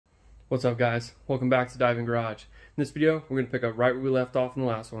What's up, guys? Welcome back to Diving Garage. In this video, we're going to pick up right where we left off in the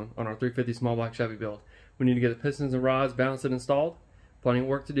last one on our 350 small block Chevy build. We need to get the pistons and rods balanced and installed. Plenty of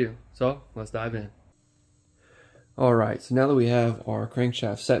work to do, so let's dive in. Alright, so now that we have our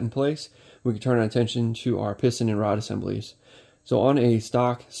crankshaft set in place, we can turn our attention to our piston and rod assemblies. So on a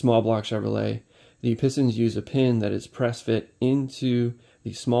stock small block Chevrolet, the pistons use a pin that is press fit into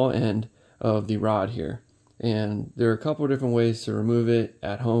the small end of the rod here. And there are a couple of different ways to remove it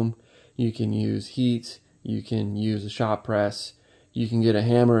at home. You can use heat, you can use a shop press, you can get a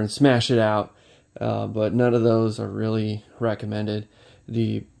hammer and smash it out, but none of those are really recommended.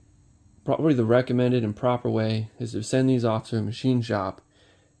 Probably the recommended and proper way is to send these off to a machine shop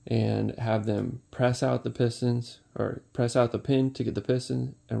and have them press out the pistons, or press out the pin to get the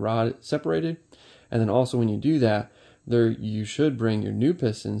piston and rod separated. And then also when you do that, you should bring your new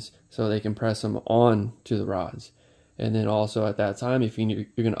pistons so they can press them on to the rods. And then also at that time, if you're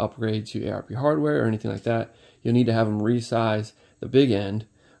going to upgrade to ARP hardware or anything like that, you'll need to have them resize the big end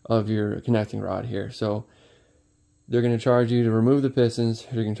of your connecting rod here. So they're going to charge you to remove the pistons,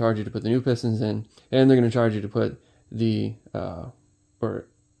 they're going to charge you to put the new pistons in, and they're going to charge you to put the,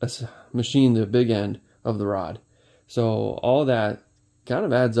 machine the big end of the rod. So all that kind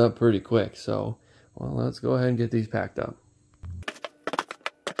of adds up pretty quick. So, well, let's go ahead and get these packed up.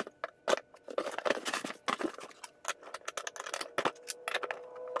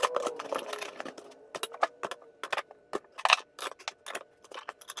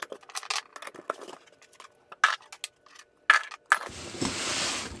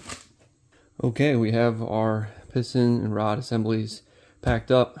 Okay, we have our piston and rod assemblies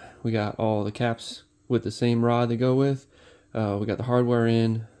packed up. We got all the caps with the same rod to go with. We got the hardware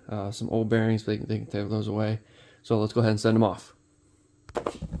in, some old bearings, but they can take those away. So let's go ahead and send them off.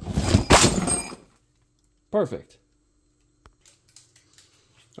 Perfect.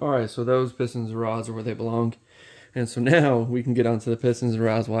 Alright, so those pistons and rods are where they belong. And so now we can get onto the pistons and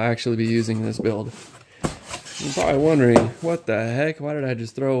rods we'll actually be using in this build. You're probably wondering, what the heck? Why did I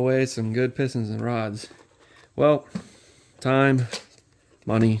just throw away some good pistons and rods? Well, time,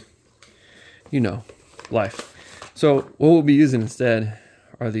 money, you know, life. So what we'll be using instead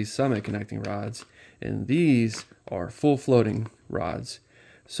are these Summit connecting rods, and these are full floating rods.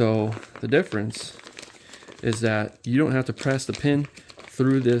 So the difference is that you don't have to press the pin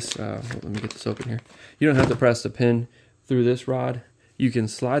through this, let me get this open here. You don't have to press the pin through this rod. You can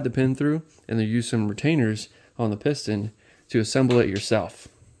slide the pin through and then use some retainers on the piston to assemble it yourself.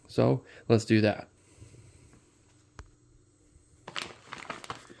 So let's do that.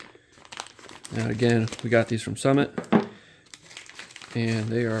 Now again, we got these from Summit, and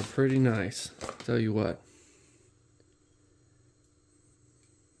they are pretty nice, I'll tell you what.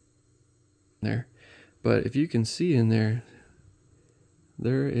 There, but if you can see in there,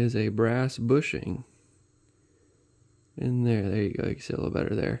 there is a brass bushing in there. There you go, you can see a little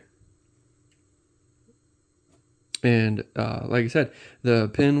better there. And like I said, the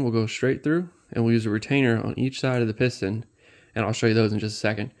pin will go straight through, and we'll use a retainer on each side of the piston, and I'll show you those in just a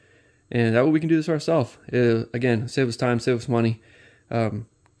second. And that way we can do this ourselves. Again, save us time, save us money.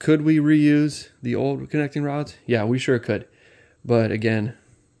 Could we reuse the old connecting rods? Yeah, we sure could. But again,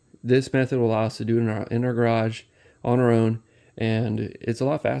 this method will allow us to do it in our garage on our own, and it's a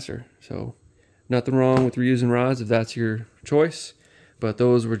lot faster. So nothing wrong with reusing rods if that's your choice. But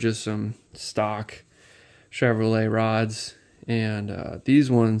those were just some stock Chevrolet rods, and these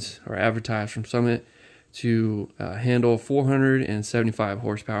ones are advertised from Summit to handle 475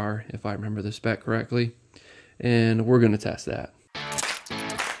 horsepower, if I remember the spec correctly, and we're going to test that.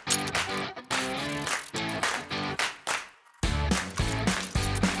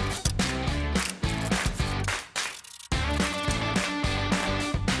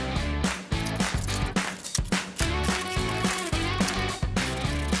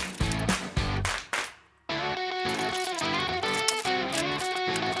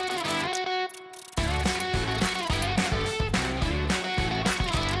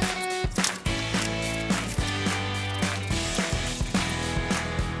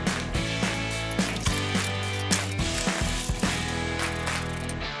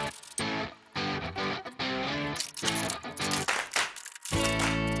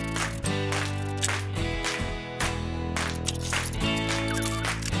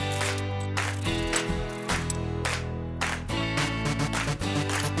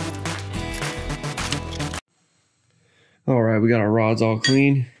 Alright, we got our rods all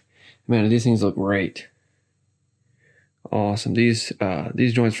clean. Man, these things look great. Awesome. These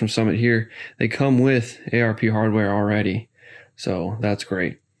joints from Summit here, they come with ARP hardware already. So that's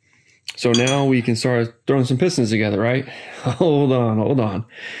great. So now we can start throwing some pistons together, right? Hold on.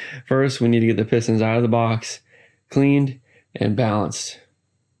 First, we need to get the pistons out of the box, cleaned and balanced.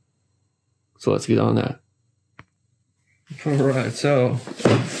 So let's get on that. All right, so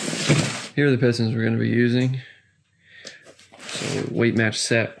here are the pistons we're going to be using. So weight match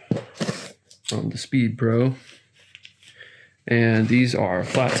set from the Speed Pro. And these are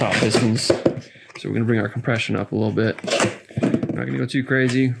flat top pistons. So we're going to bring our compression up a little bit. Not going to go too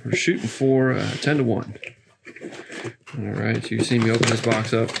crazy. We're shooting for 10 to 1. All right, so you see me open this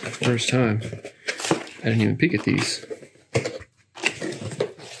box up first time. I didn't even peek at these.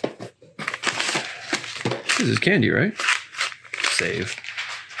 This is candy, right? Save.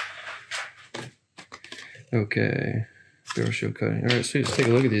 Okay. Barrel shield cutting. All right, so let's take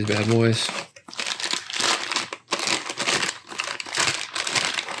a look at these bad boys.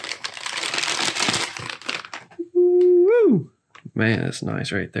 Woo! Man, that's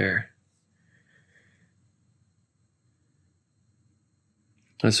nice right there.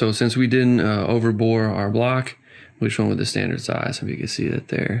 And so since we didn't overbore our block, we just went with the standard size. If you can see that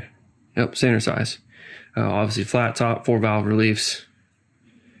there. Yep, standard size. Obviously flat top, 4 valve reliefs,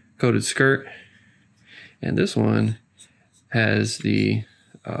 coated skirt. And this one has the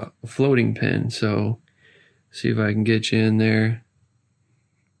floating pin. So see if I can get you in there.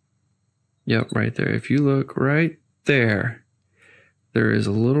 Yep, right there. If you look right there, there is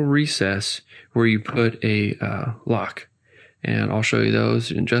a little recess where you put a lock. And I'll show you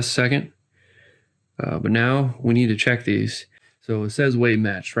those in just a second. But now we need to check these. So it says weight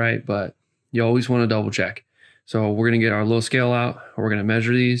matched, right? But you always want to double check. So we're going to get our little scale out. We're going to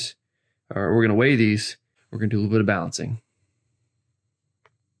measure these, or we're going to weigh these. We're going to do a little bit of balancing.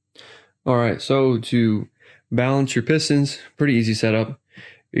 All right, so to balance your pistons, pretty easy setup.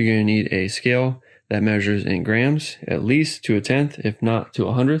 You're going to need a scale that measures in grams, at least to a tenth, if not to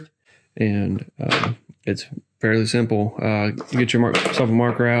a hundredth. And it's fairly simple. You get yourself a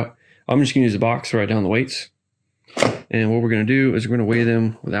marker out. I'm just going to use a box to write down the weights. And what we're going to do is we're going to weigh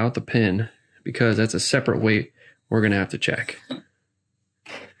them without the pin, because that's a separate weight we're going to have to check.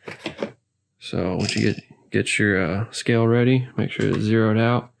 So once you get your scale ready, make sure it's zeroed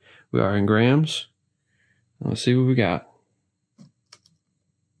out. We are in grams. Let's see what we got.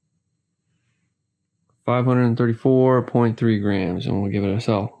 534.3 grams, and we'll give it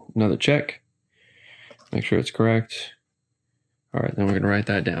another check. Make sure it's correct. All right, then we're going to write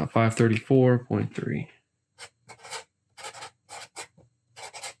that down. 534.3.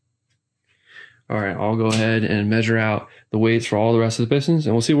 All right, I'll go ahead and measure out the weights for all the rest of the pistons,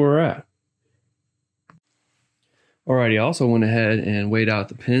 and we'll see where we're at. Alrighty, I also went ahead and weighed out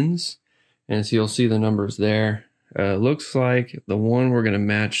the pins, and so you'll see the numbers there. Looks like the one we're going to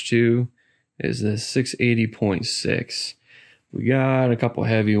match to is the 680.6. We got a couple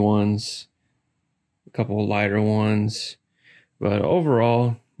heavy ones, a couple lighter ones, but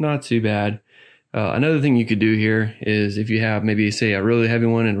overall, not too bad. Another thing you could do here is if you have maybe, say, a really heavy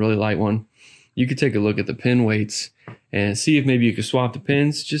one and a really light one, you could take a look at the pin weights and see if maybe you could swap the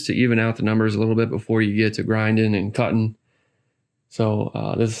pins just to even out the numbers a little bit before you get to grinding and cutting. So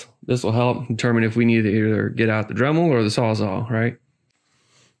this will help determine if we need to either get out the Dremel or the Sawzall, right?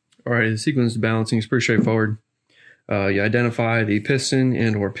 All right, the sequence of balancing is pretty straightforward. You identify the piston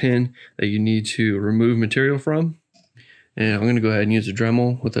and or pin that you need to remove material from. And I'm going to go ahead and use a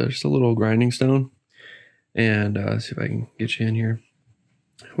Dremel with just a little grinding stone. And see if I can get you in here.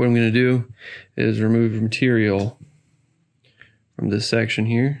 What I'm going to do is remove material from this section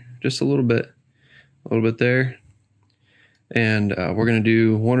here, just a little bit there. And we're going to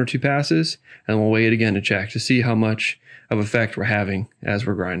do 1 or 2 passes, and we'll weigh it again to check to see how much of effect we're having as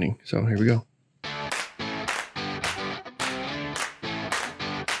we're grinding. So here we go.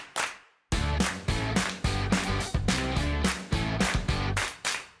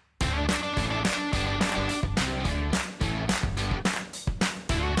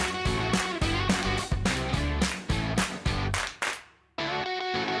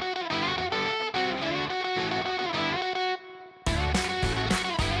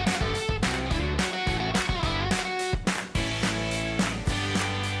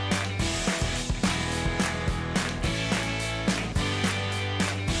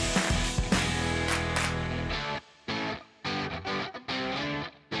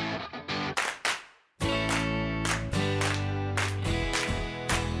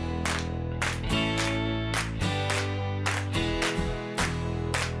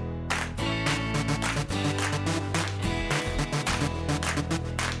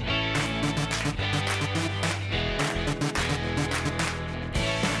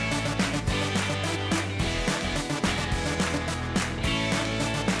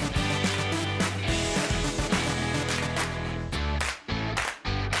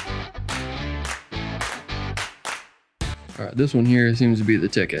 All right, this one here seems to be the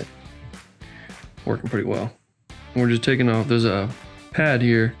ticket. Working pretty well. We're just taking off, there's a pad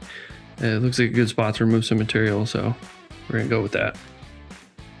here. It looks like a good spot to remove some material, so we're gonna go with that.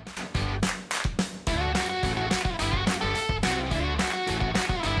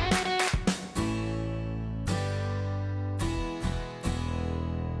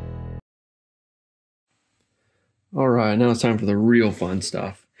 All right, now it's time for the real fun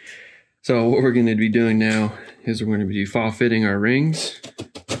stuff. So what we're going to be doing now is we're going to be file fitting our rings.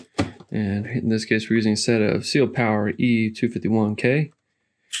 And in this case, we're using a set of Seal Power E251K.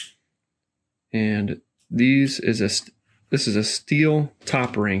 And this is a steel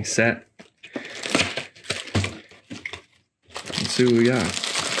top ring set. Let's see what we got.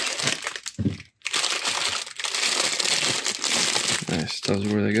 Nice, tells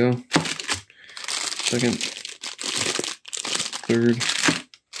you where they go. Second, third,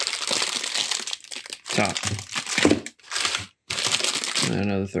 top, and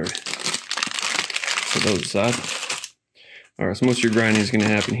another third. Put those aside. All right, so most of your grinding is going to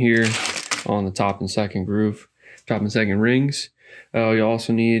happen here on the top and second groove, top and second rings. You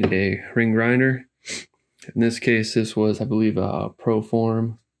also need a ring grinder. In this case, this was, I believe, a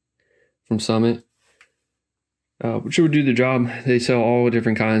Proform from Summit, which would do the job. They sell all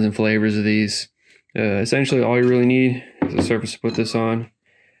different kinds and flavors of these. Essentially, all you really need is a surface to put this on,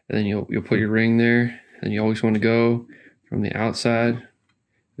 and then you'll put your ring there. And you always want to go from the outside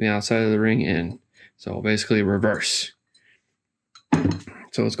of the ring in. So basically reverse.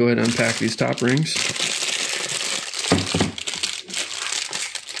 So let's go ahead and unpack these top rings.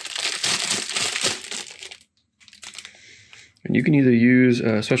 And you can either use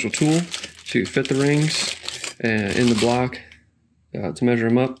a special tool to fit the rings in the block to measure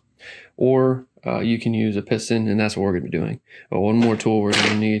them up, or you can use a piston, and that's what we're going to be doing. One more tool we're going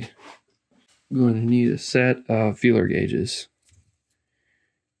to need. We're going to need a set of feeler gauges.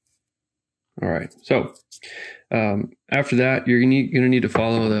 All right, so after that, you're going to need to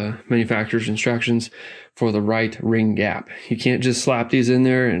follow the manufacturer's instructions for the right ring gap. You can't just slap these in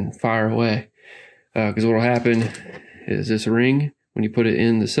there and fire away, because what will happen is this ring, when you put it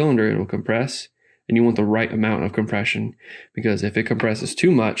in the cylinder, it will compress, and you want the right amount of compression, because if it compresses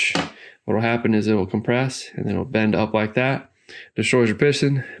too much, what will happen is it will compress and then it'll bend up like that, destroys your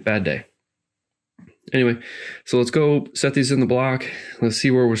piston, bad day. Anyway, so let's go set these in the block. Let's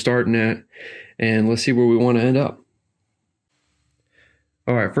see where we're starting at, and let's see where we want to end up.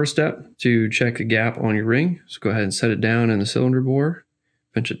 All right, first step to check the gap on your ring. So go ahead and set it down in the cylinder bore,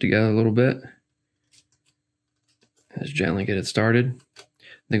 pinch it together a little bit. Just gently get it started.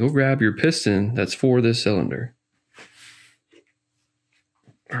 Then go grab your piston that's for this cylinder.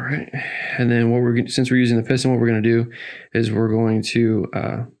 All right, and then since we're using the piston, what we're going to do is we're going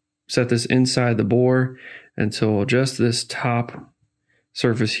to set this inside the bore until just this top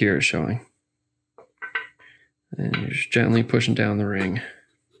surface here is showing. And you're just gently pushing down the ring.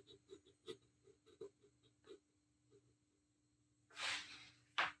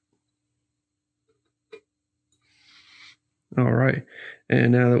 All right,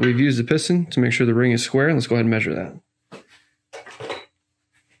 and now that we've used the piston to make sure the ring is square, let's go ahead and measure that.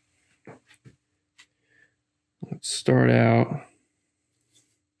 Let's start out.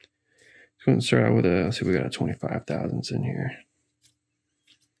 Let's go and start out with let's see, we got a 25 thousandths in here.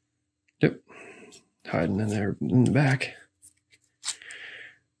 Yep, hiding in there in the back.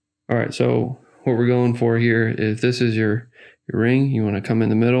 All right, so what we're going for here is this is your ring. You want to come in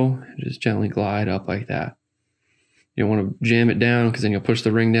the middle and just gently glide up like that. You don't want to jam it down, because then you'll push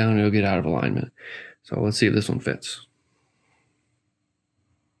the ring down and it'll get out of alignment. So let's see if this one fits.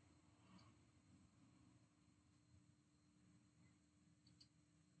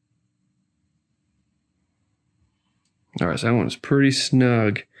 All right, so that one's pretty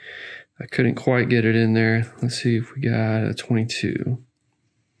snug. I couldn't quite get it in there. Let's see if we got a 22.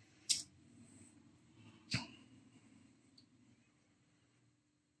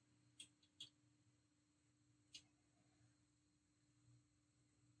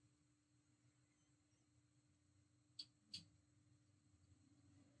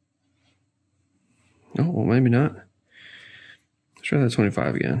 Oh, well, maybe not. Let's try that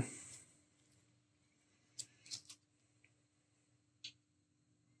 25 again.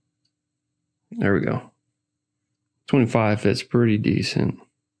 There we go. 25 fits pretty decent.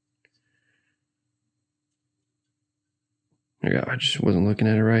 There you go. I just wasn't looking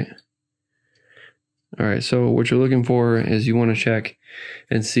at it right. All right, so what you're looking for is you want to check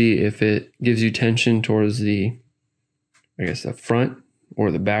and see if it gives you tension towards the, I guess, the front or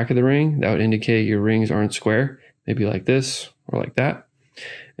the back of the ring. That would indicate your rings aren't square, maybe like this or like that.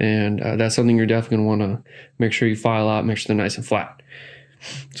 And that's something you're definitely going to want to make sure you file out, make sure they're nice and flat.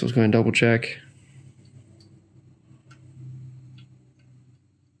 So let's go ahead and double check.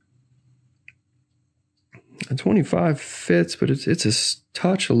 A 25 fits, but it's a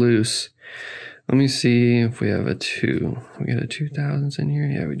touch loose. Let me see if we have a 2. We got a 2000s in here.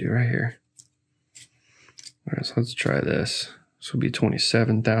 Yeah, we do right here. All right, so let's try this. This will be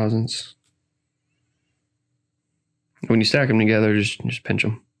 27 thousandths. When you stack them together, just pinch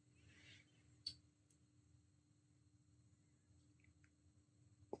them.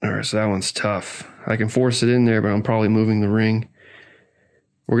 All right, so that one's tough. I can force it in there, but I'm probably moving the ring.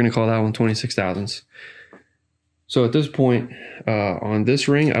 We're going to call that one 26 thousandths. So at this point, on this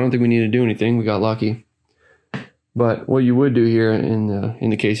ring, I don't think we need to do anything. We got lucky. But what you would do here, in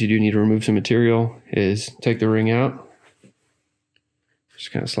the case you do need to remove some material, is take the ring out.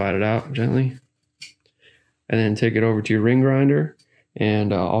 Just kind of slide it out gently. And then take it over to your ring grinder.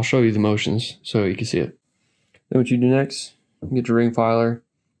 And I'll show you the motions so you can see it. Then what you do next, get your ring filer,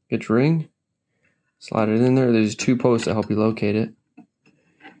 get your ring, slide it in there. There's 2 posts that help you locate it.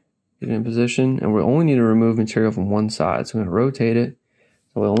 Get it in position, and we only need to remove material from one side. So I'm going to rotate it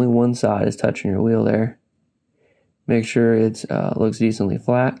so only one side is touching your wheel there. Make sure it looks decently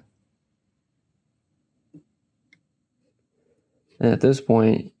flat. And at this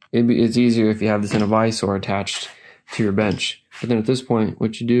point, it's easier if you have this in a vise or attached to your bench. But then at this point,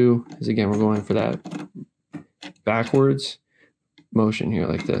 what you do is, again, we're going for that backwards motion here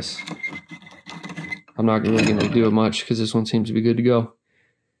like this. I'm not really going to do it much because this one seems to be good to go.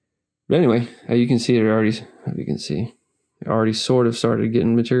 But anyway, you can see it already. You can see it already sort of started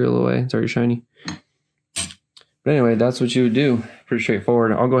getting material away. It's already shiny. But anyway, that's what you would do. Pretty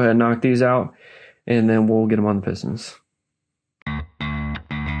straightforward. I'll go ahead and knock these out, and then we'll get them on the pistons.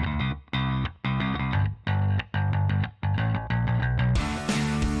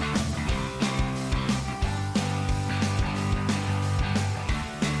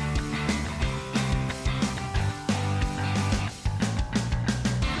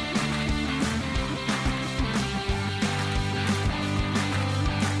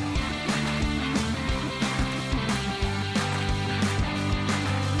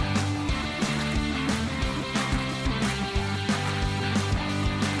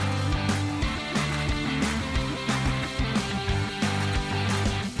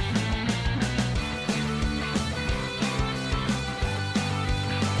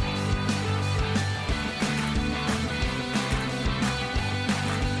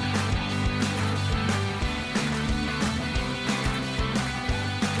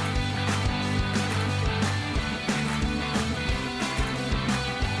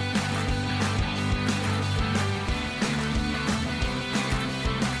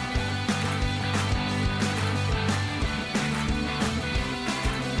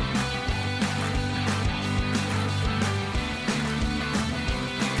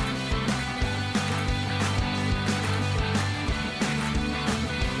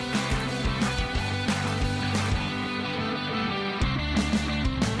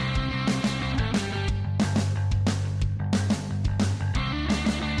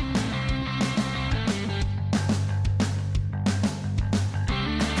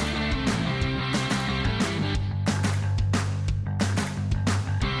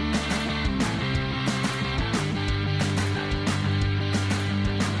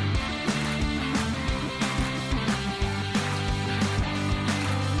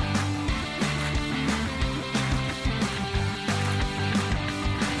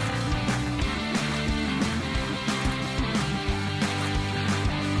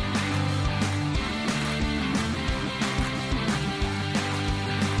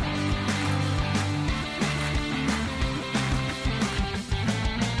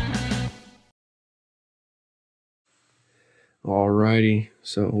 Alrighty,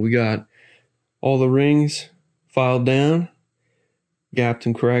 so we got all the rings filed down, gapped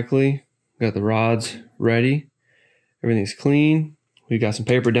them correctly, got the rods ready, everything's clean. We got some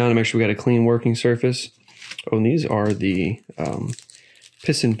paper down to make sure we got a clean working surface. Oh, and these are the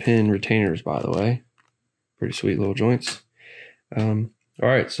piston pin retainers, by the way. Pretty sweet little joints.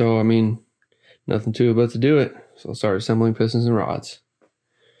 Alright, so I mean, nothing to it but to do it. So I'll start assembling pistons and rods.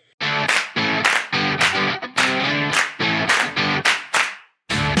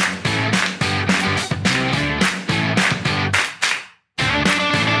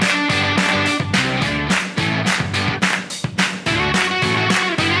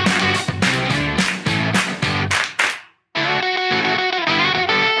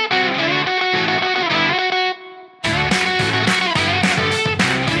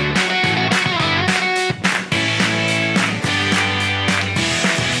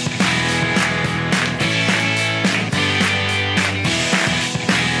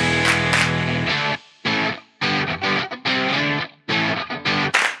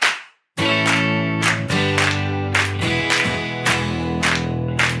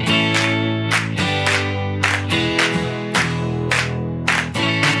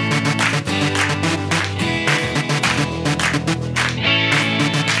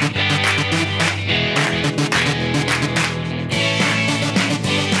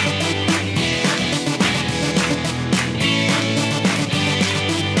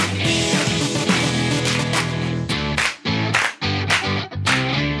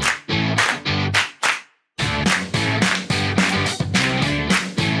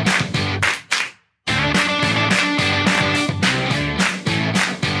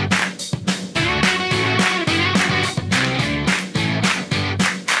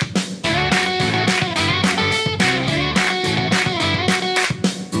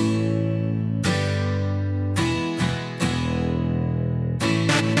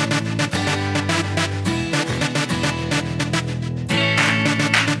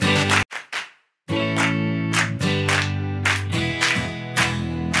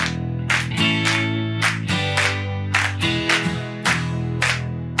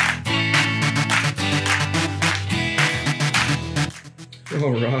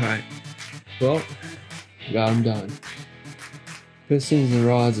 All right. Well, got them done. Pistons and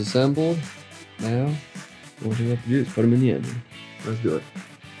rods assembled. Now, what we have to do is put them in the engine. Let's do it.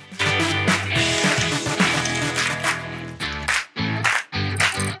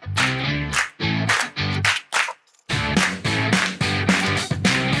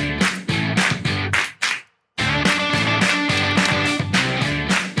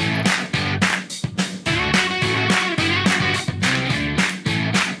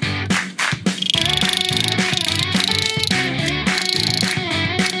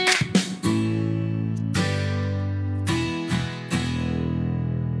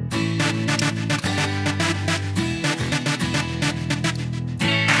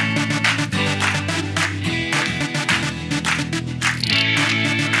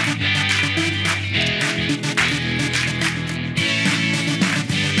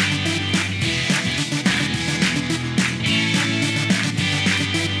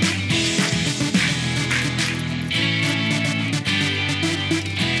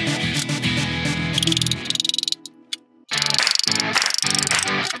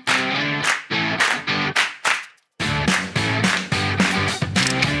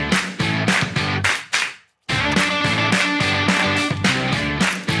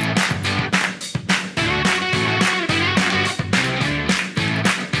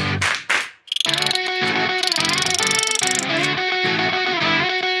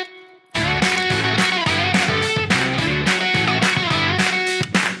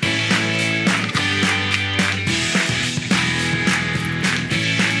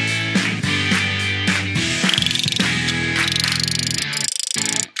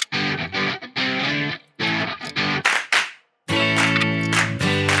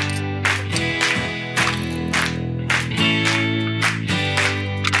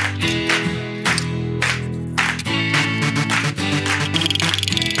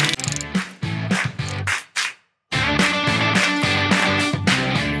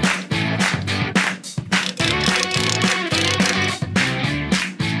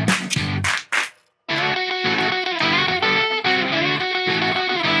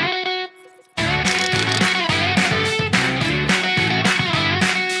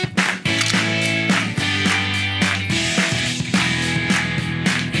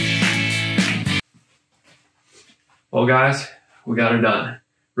 Well guys, we got her done.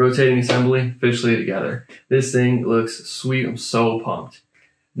 Rotating assembly officially together. This thing looks sweet. I'm so pumped.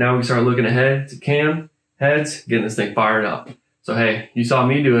 Now we can start looking ahead to cam, heads, getting this thing fired up. So hey, you saw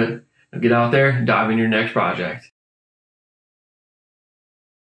me do it. Now get out there and dive into your next project.